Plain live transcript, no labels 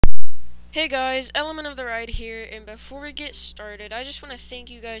Hey guys, Element of the Ride here, and before we get started, I just want to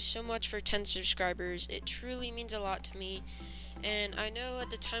thank you guys so much for 10 subscribers. It truly means a lot to me, and I know at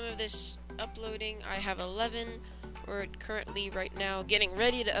the time of this uploading, I have 11, or currently right now, getting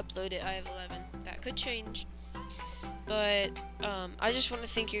ready to upload it, I have 11. That could change, but I just want to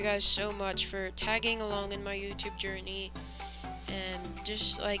thank you guys so much for tagging along in my YouTube journey, and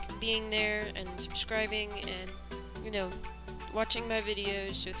just like being there and subscribing and, watching my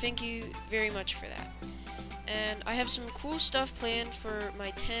videos, so thank you very much for that. And I have some cool stuff planned for my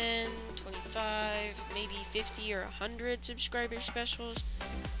 10, 25, maybe 50 or 100 subscriber specials,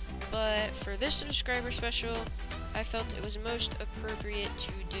 but for this subscriber special, I felt it was most appropriate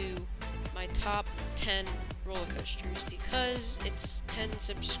to do my top 10 roller coasters because it's 10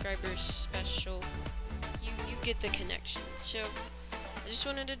 subscribers special. You get the connection. So I just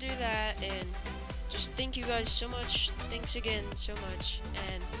wanted to do that, and just thank you guys so much. Thanks again so much.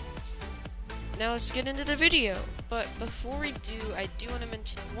 And now let's get into the video. But before we do, I do want to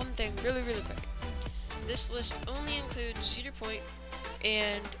mention one thing really quick. This list only includes Cedar Point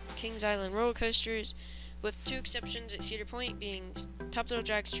and Kings Island roller coasters, with two exceptions at Cedar Point being Top Thrill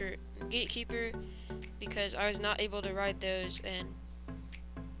Dragster and Gatekeeper, because I was not able to ride those, and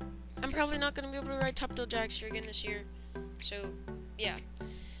I'm probably not going to be able to ride Top Thrill Dragster again this year. So yeah.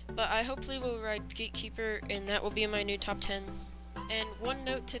 But I hopefully will ride Gatekeeper, and that will be in my new top 10. And one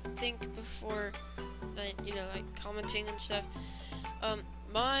note to think before, commenting and stuff.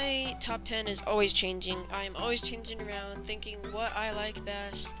 My top 10 is always changing. I am always changing around, thinking what I like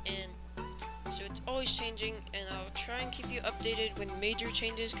best, and so it's always changing. And I'll try and keep you updated when major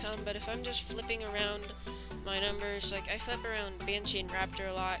changes come. But if I'm just flipping around my numbers, like I flip around Banshee and Raptor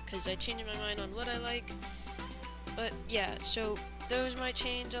a lot because I change my mind on what I like. But yeah, so those might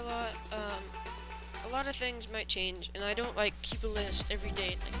change a lot. A lot of things might change, and I don't keep a list every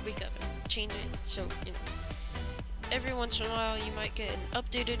day and wake up and change it. So every once in a while you might get an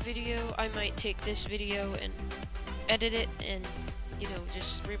updated video. I might take this video and edit it and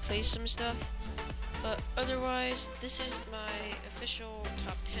just replace some stuff. But otherwise, this is my official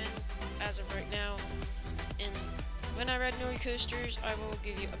top 10 as of right now. And when I ride Nori coasters, I will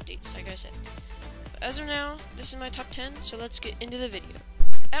give you updates, like I said. As of now, this is my top 10, so let's get into the video.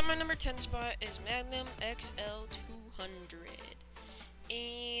 At my number 10 spot is Magnum XL200.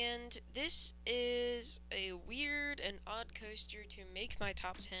 And this is a weird and odd coaster to make my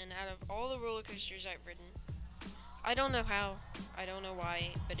top 10 out of all the roller coasters I've ridden. I don't know how, I don't know why,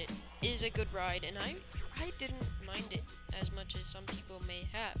 but it is a good ride, and I didn't mind it as much as some people may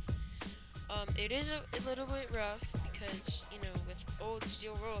have. It is a little bit rough because, with old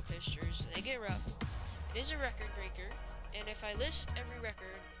steel roller coasters, they get rough. It is a record breaker, and if I list every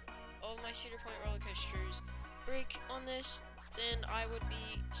record, all of my Cedar Point roller coasters break on this, then I would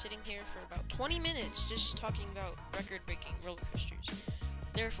be sitting here for about 20 minutes just talking about record-breaking roller coasters.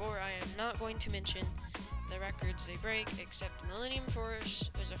 Therefore, I am not going to mention the records they break, except Millennium Force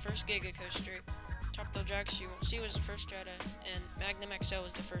was the first Giga coaster, Top Thrill Dragster you won't see was the first Strata, and Magnum XL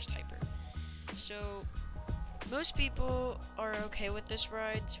was the first Hyper. So, most people are okay with this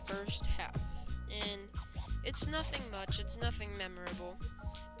ride's first half, and it's nothing much, it's nothing memorable,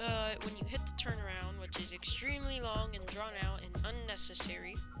 but when you hit the turnaround, which is extremely long and drawn out and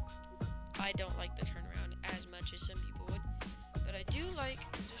unnecessary, I don't like the turnaround as much as some people would, but I do like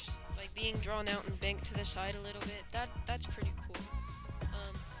just being drawn out and banked to the side a little bit. That's pretty cool.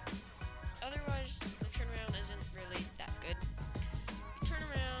 Otherwise, the turnaround isn't really that good. You turn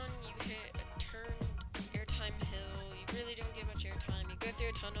around, you hit a Airtime hill, you really don't get much airtime, you go through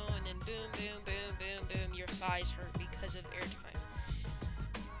a tunnel, and then boom, your thighs hurt because of airtime.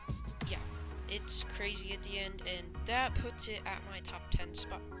 Yeah, it's crazy at the end, and that puts it at my top 10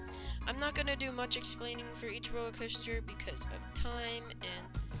 spot. I'm not gonna do much explaining for each roller coaster because of time, and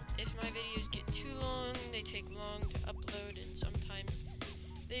if my videos get too long, they take long to upload, and sometimes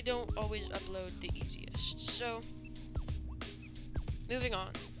they don't always upload the easiest. So, moving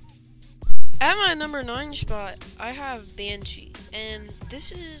on. At my number 9 spot, I have Banshee, and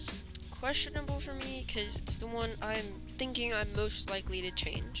this is questionable for me because it's the one I'm thinking I'm most likely to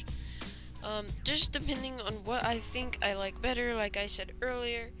change. Just depending on what I think I like better, like I said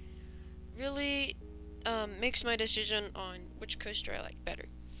earlier, really makes my decision on which coaster I like better.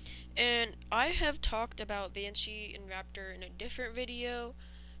 And I have talked about Banshee and Raptor in a different video,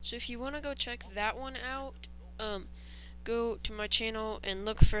 so if you want to go check that one out, go to my channel and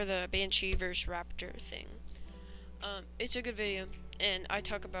look for the Banshee vs. Raptor thing. It's a good video, and I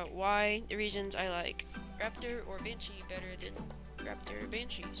talk about why, the reasons I like Raptor or Banshee better than Raptor or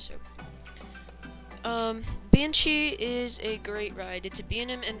Banshee. So Banshee is a great ride. It's a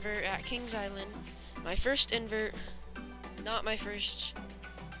B&M invert at Kings Island. My first invert, not my first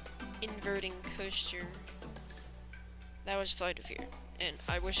inverting coaster. That was Flight of Fear, and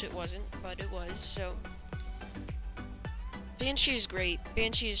I wish it wasn't, but it was. So Banshee is great.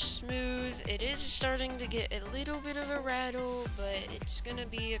 Banshee is smooth. It is starting to get a little bit of a rattle, but it's gonna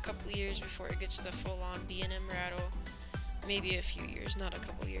be a couple years before it gets the full-on B&M rattle. Maybe a few years, not a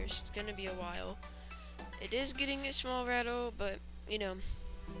couple years. It's gonna be a while. It is getting a small rattle, but you know,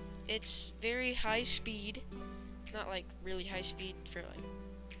 it's very high speed. Not like really high speed for like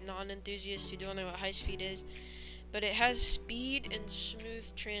non-enthusiasts who don't know what high speed is. But it has speed and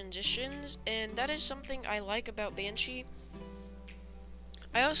smooth transitions, and that is something I like about Banshee.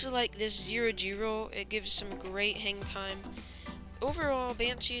 I also like this 0G roll. It gives some great hang time. Overall,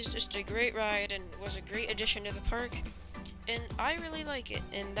 Banshee is just a great ride and was a great addition to the park, and I really like it,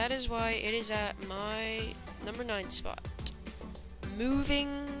 and that is why it is at my number 9 spot.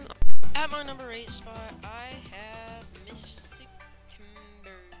 Moving at my number 8 spot, I have Mystic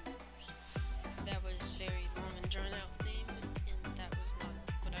Timbers. That was very long and drawn out name, and that was not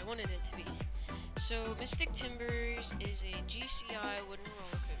what I wanted it to be. So Mystic Timbers is a GCI wooden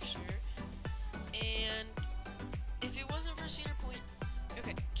roller coaster, and if it wasn't for Cedar Point,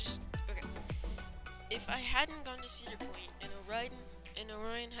 okay. If I hadn't gone to Cedar Point and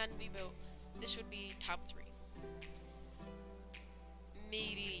Orion hadn't been built, this would be top 3.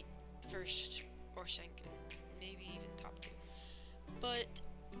 Maybe first or second, maybe even top 2. But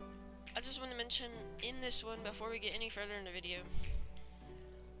I just want to mention in this one, before we get any further in the video,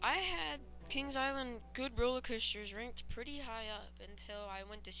 I had Kings Island good roller coasters ranked pretty high up until I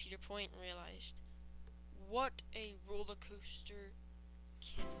went to Cedar Point and realized what a roller coaster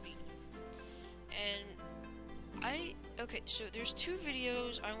can be. And okay, so there's 2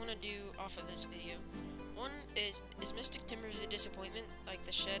 videos I want to do off of this video. One is Mystic Timbers a disappointment, like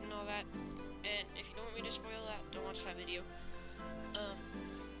the shed and all that? And if you don't want me to spoil that, don't watch that video.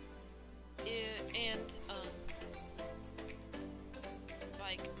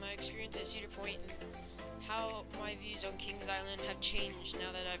 Like my experience at Cedar Point and how my views on Kings Island have changed now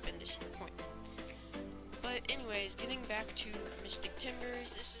that I've been to Cedar Point. But anyways, getting back to Mystic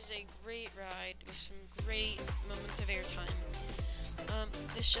Timbers, this is a great ride with some great moments of airtime.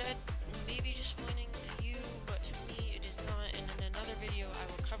 The shed may be disappointing to you, but to me it is not, and in another video I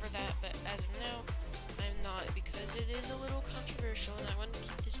will cover that, but as of now, I'm not, because it is a little controversial, and I want to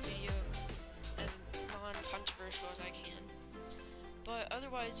keep this video as non-controversial as I can. But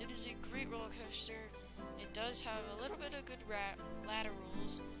otherwise, it is a great roller coaster. It does have a little bit of good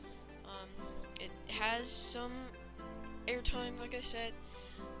laterals. It has some airtime, like I said,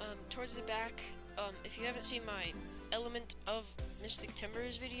 towards the back. If you haven't seen my Element of Mystic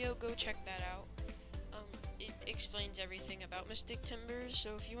Timbers video, go check that out. It explains everything about Mystic Timbers,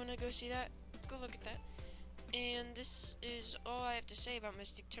 so if you want to go see that, go look at that. And this is all I have to say about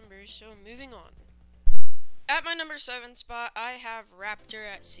Mystic Timbers, so moving on. At my number 7 spot, I have Raptor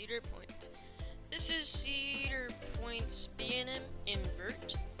at Cedar Point. This is Cedar Point's B&M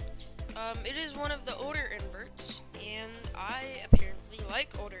invert. It is one of the older inverts, and I apparently like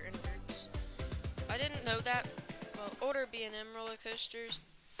older inverts. I didn't know that. Well, older B&M roller coasters,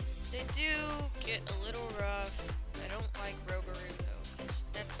 they do get a little rough. I don't like Rougarou though, because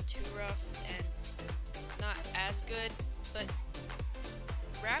that's too rough and not as good. But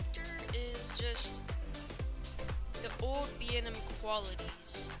Raptor is just the old B&M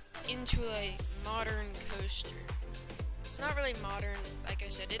qualities into a modern coaster. It's not really modern, like I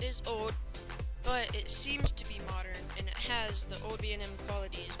said, it is old, but it seems to be modern, and it has the old B&M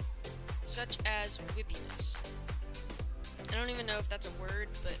qualities, such as whippiness. I don't even know if that's a word,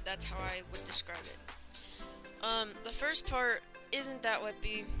 but that's how I would describe it. The first part isn't that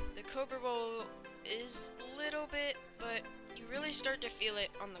whippy. The Cobra Roll is a little bit, but you really start to feel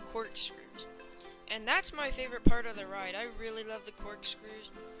it on the corkscrews. And that's my favorite part of the ride. I really love the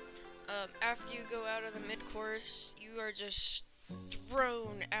corkscrews. After you go out of the mid-course, you are just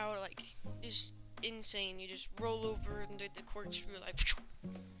thrown out, like, just insane. You just roll over and do the corkscrew, like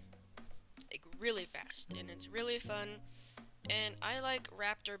really fast, and it's really fun, and I like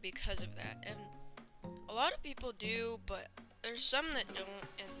Raptor because of that, and a lot of people do, but there's some that don't,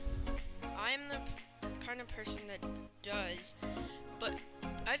 and I'm the kind of person that does, but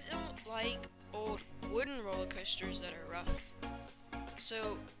I don't like old wooden roller coasters that are rough.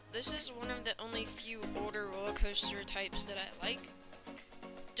 So this is one of the only few older roller coaster types that I like,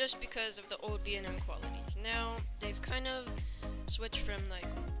 just because of the old B&M qualities. Now they've kind of switched from like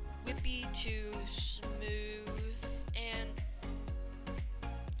whippy to smooth, and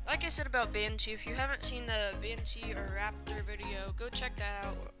like like I said about Banshee, if you haven't seen the Banshee or Raptor video, go check that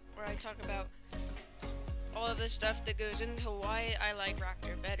out, where I talk about all of the stuff that goes into why I like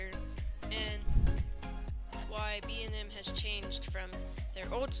Raptor better, and why B&M has changed from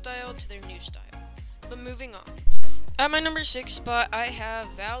their old style to their new style. But moving on. At my number 6 spot, I have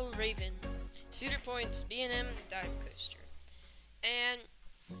Valravn, Cedar Point's B&M dive coaster. And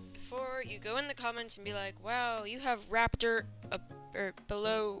before you go in the comments and be like, wow, you have Raptor or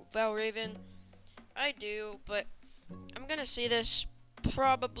below Valravn, I do, but I'm gonna say this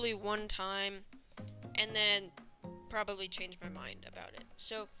probably one time and then probably change my mind about it.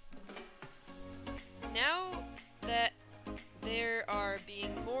 So now that there are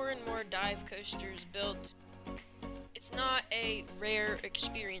being more and more dive coasters built, it's not a rare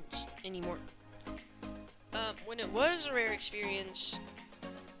experience anymore. When it was a rare experience,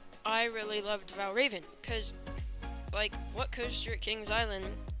 I really loved Valravn, because, like, what coaster at Kings Island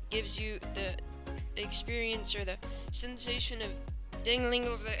gives you the experience or the sensation of dangling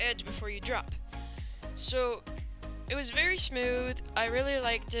over the edge before you drop? So, it was very smooth, I really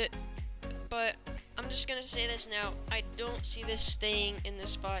liked it, but I'm just gonna say this now, I don't see this staying in the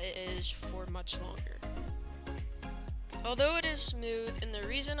spot it is for much longer. Although it is smooth, and the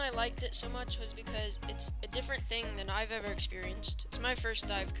reason I liked it so much was because it's a different thing than I've ever experienced. It's my first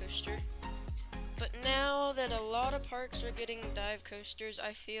dive coaster. But now that a lot of parks are getting dive coasters,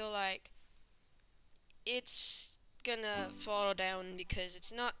 I feel like it's gonna fall down because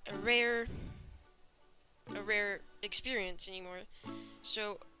it's not a rare experience anymore.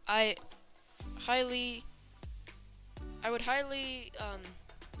 So I would highly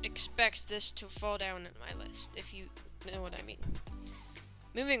expect this to fall down in my list, if you know what I mean.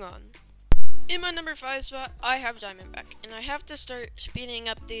 Moving on. In my number 5 spot, I have Diamondback, and I have to start speeding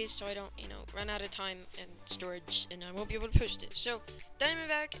up these so I don't, run out of time and storage, and I won't be able to post it. So,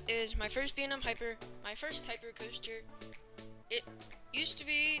 Diamondback is my first B&M Hyper, my first Hyper coaster. It used to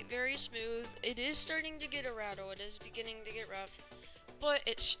be very smooth. It is starting to get a rattle. It is beginning to get rough, but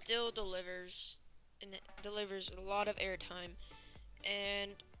it still delivers, and it delivers a lot of airtime.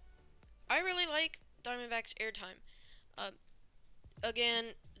 And I really like Diamondback's airtime. Again,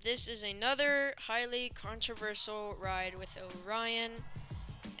 this is another highly controversial ride with Orion,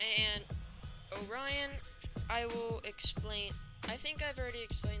 and Orion, I will explain. I think I've already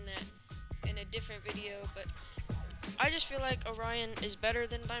explained that in a different video, but I just feel like Orion is better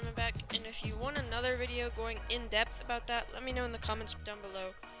than Diamondback, and if you want another video going in depth about that, let me know in the comments down below.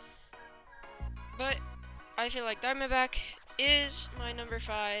 But I feel like Diamondback is my number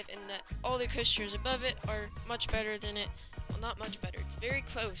 5, and that all the coasters above it are much better than it. Well, not much better. It's very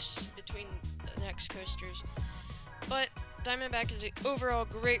close between the next coasters. But Diamondback is an overall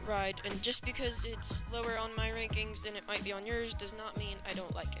great ride, and just because it's lower on my rankings than it might be on yours does not mean I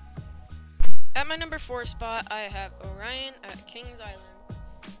don't like it. At my number 4 spot, I have Orion at Kings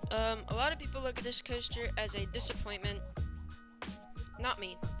Island. A lot of people look at this coaster as a disappointment. Not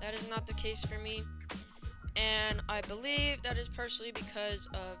me. That is not the case for me. And I believe that is partially because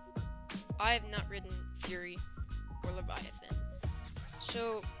of I have not ridden Fury or Leviathan.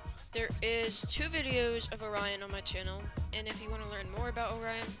 So there is 2 videos of Orion on my channel, and if you want to learn more about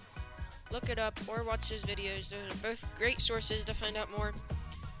Orion, look it up or watch those videos. Those are both great sources to find out more.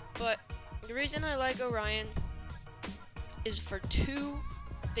 But the reason I like Orion is for 2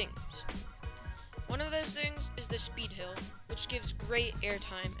 things. One of those things is the speed hill, which gives great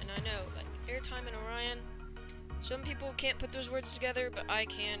airtime, and I know, like, airtime in Orion, some people can't put those words together, but I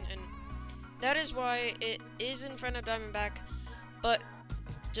can, and that is why it is in front of Diamondback. But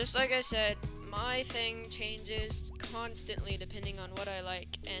just like I said, my thing changes constantly depending on what I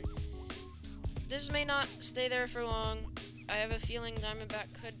like, and this may not stay there for long. I have a feeling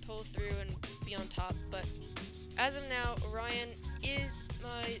Diamondback could pull through and be on top, but as of now, Orion is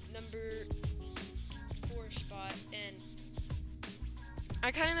my number 4 spot, and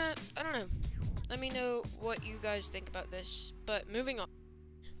I don't know. Let me know what you guys think about this, but moving on.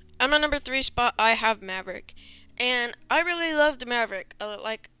 At my number 3 spot, I have Maverick, and I really loved Maverick,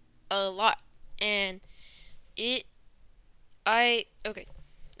 like, a lot, and okay,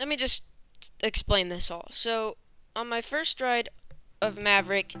 let me just explain this all. So, on my first ride of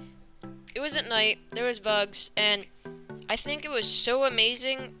Maverick, it was at night, there was bugs, and I think it was so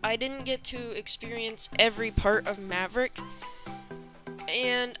amazing, I didn't get to experience every part of Maverick,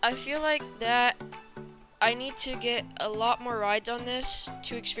 and I feel like that I need to get a lot more rides on this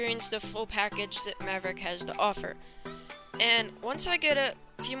to experience the full package that Maverick has to offer. And once I get a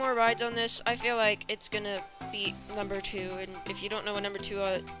few more rides on this, I feel like it's gonna be number 2, and if you don't know what number 2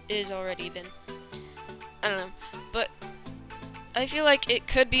 is already, then I don't know. But I feel like it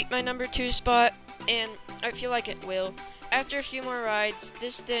could beat my number 2 spot, and I feel like it will. After a few more rides,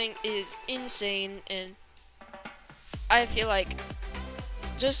 this thing is insane, and I feel like,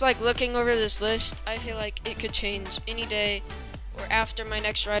 just like looking over this list, I feel like it could change any day or after my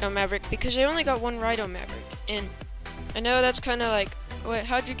next ride on Maverick, because I only got one ride on Maverick, and I know that's kind of like, wait,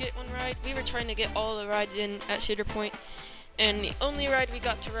 how'd you get one ride? We were trying to get all the rides in at Cedar Point, and the only ride we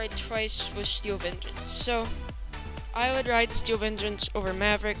got to ride twice was Steel Vengeance. So I would ride Steel Vengeance over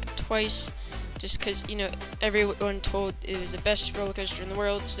Maverick twice, just because, you know, everyone told it was the best roller coaster in the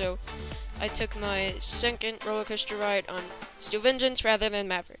world, so I took my second roller coaster ride on Steel Vengeance rather than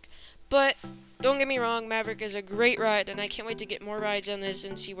Maverick. But don't get me wrong, Maverick is a great ride, and I can't wait to get more rides on this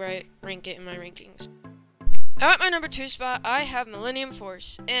and see where I rank it in my rankings. At my number 2 spot, I have Millennium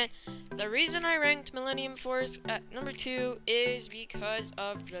Force, and the reason I ranked Millennium Force at number 2 is because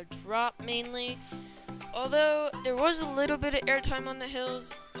of the drop mainly. Although there was a little bit of airtime on the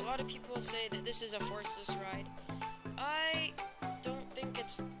hills, a lot of people say that this is a forceless ride. I don't think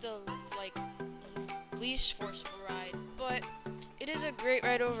it's the least forceful ride, but it is a great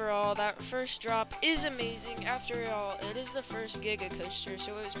ride overall. That first drop is amazing. After all, it is the first Giga coaster,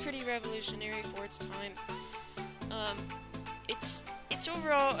 so it was pretty revolutionary for its time. It's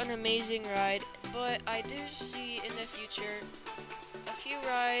overall an amazing ride, but I do see in the future a few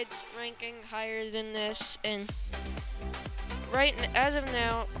rides ranking higher than this, and as of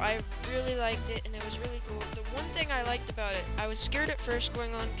now, I really liked it, and it was really cool. The one thing I liked about it, I was scared at first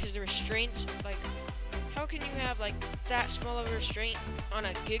going on because the restraints, like, how can you have like that small of a restraint on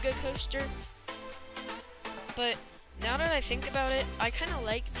a Giga coaster? But now that I think about it, I kind of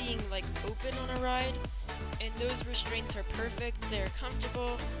like being like open on a ride, and those restraints are perfect. They're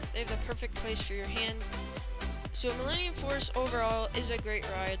comfortable. They have the perfect place for your hands. So Millennium Force overall is a great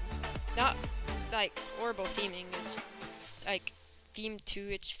ride. Not like horrible theming. It's like themed to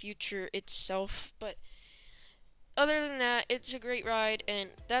its future itself, but other than that, it's a great ride, and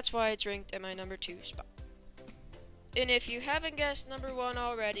that's why it's ranked at my number 2 spot. And if you haven't guessed number 1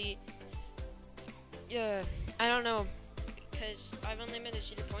 already, yeah, I don't know, because I've only been to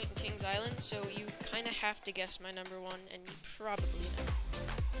Cedar Point and Kings Island, so you kind of have to guess my number 1, and you probably know.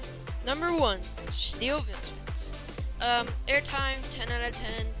 Number 1, Steel Vengeance. Airtime, 10 out of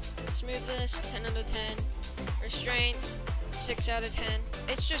 10. Smoothness, 10 out of 10. Restraints, 6 out of 10.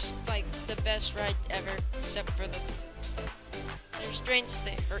 It's just like the best ride ever, except for the restraints.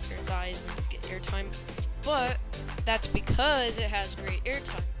 They hurt your thighs when you get airtime, but that's because it has great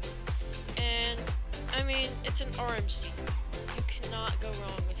airtime. And I mean, it's an RMC. You cannot go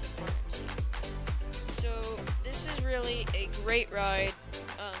wrong with an RMC. So this is really a great ride.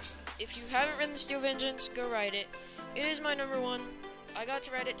 If you haven't ridden Steel Vengeance, go ride it. It is my number 1. I got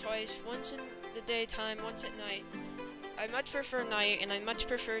to ride it twice, once in the daytime, once at night. I much prefer night, and I much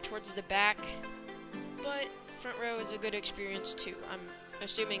prefer towards the back, but front row is a good experience too. I'm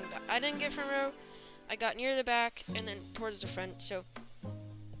assuming that I didn't get front row. I got near the back and then towards the front, so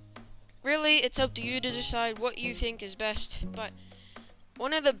really it's up to you to decide what you think is best. But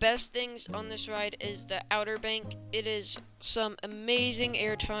one of the best things on this ride is the outer bank. It is some amazing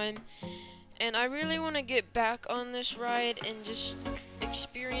airtime, and I really want to get back on this ride and just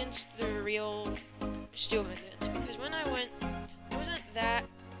experience the real Steel Vengeance, because when I went, I wasn't that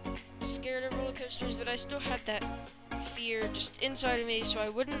scared of roller coasters, but I still had that fear just inside of me, so I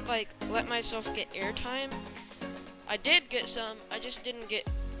wouldn't like let myself get airtime. I did get some, I just didn't get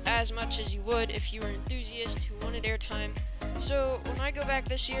as much as you would if you were an enthusiast who wanted airtime. So when I go back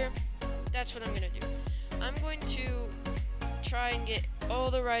this year, that's what I'm gonna do. I'm going to try and get all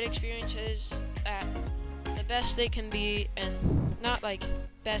the ride experiences at the best they can be, and not like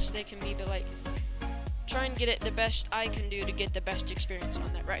best they can be, but like try and get it the best I can do to get the best experience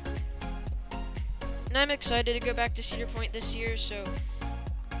on that ride. And I'm excited to go back to Cedar Point this year, so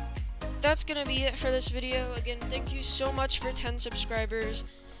that's gonna be it for this video. Again, thank you so much for 10 subscribers,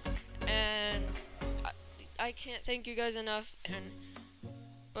 and I can't thank you guys enough.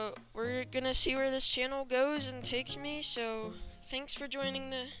 But we're gonna see where this channel goes and takes me, so thanks for joining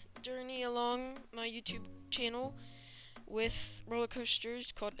the journey along my YouTube channel with roller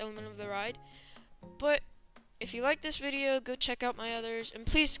coasters called Element of the Ride. But if you like this video, go check out my others, and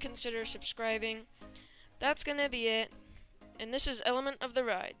please consider subscribing. That's gonna be it, and this is Element of the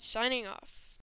Ride, signing off.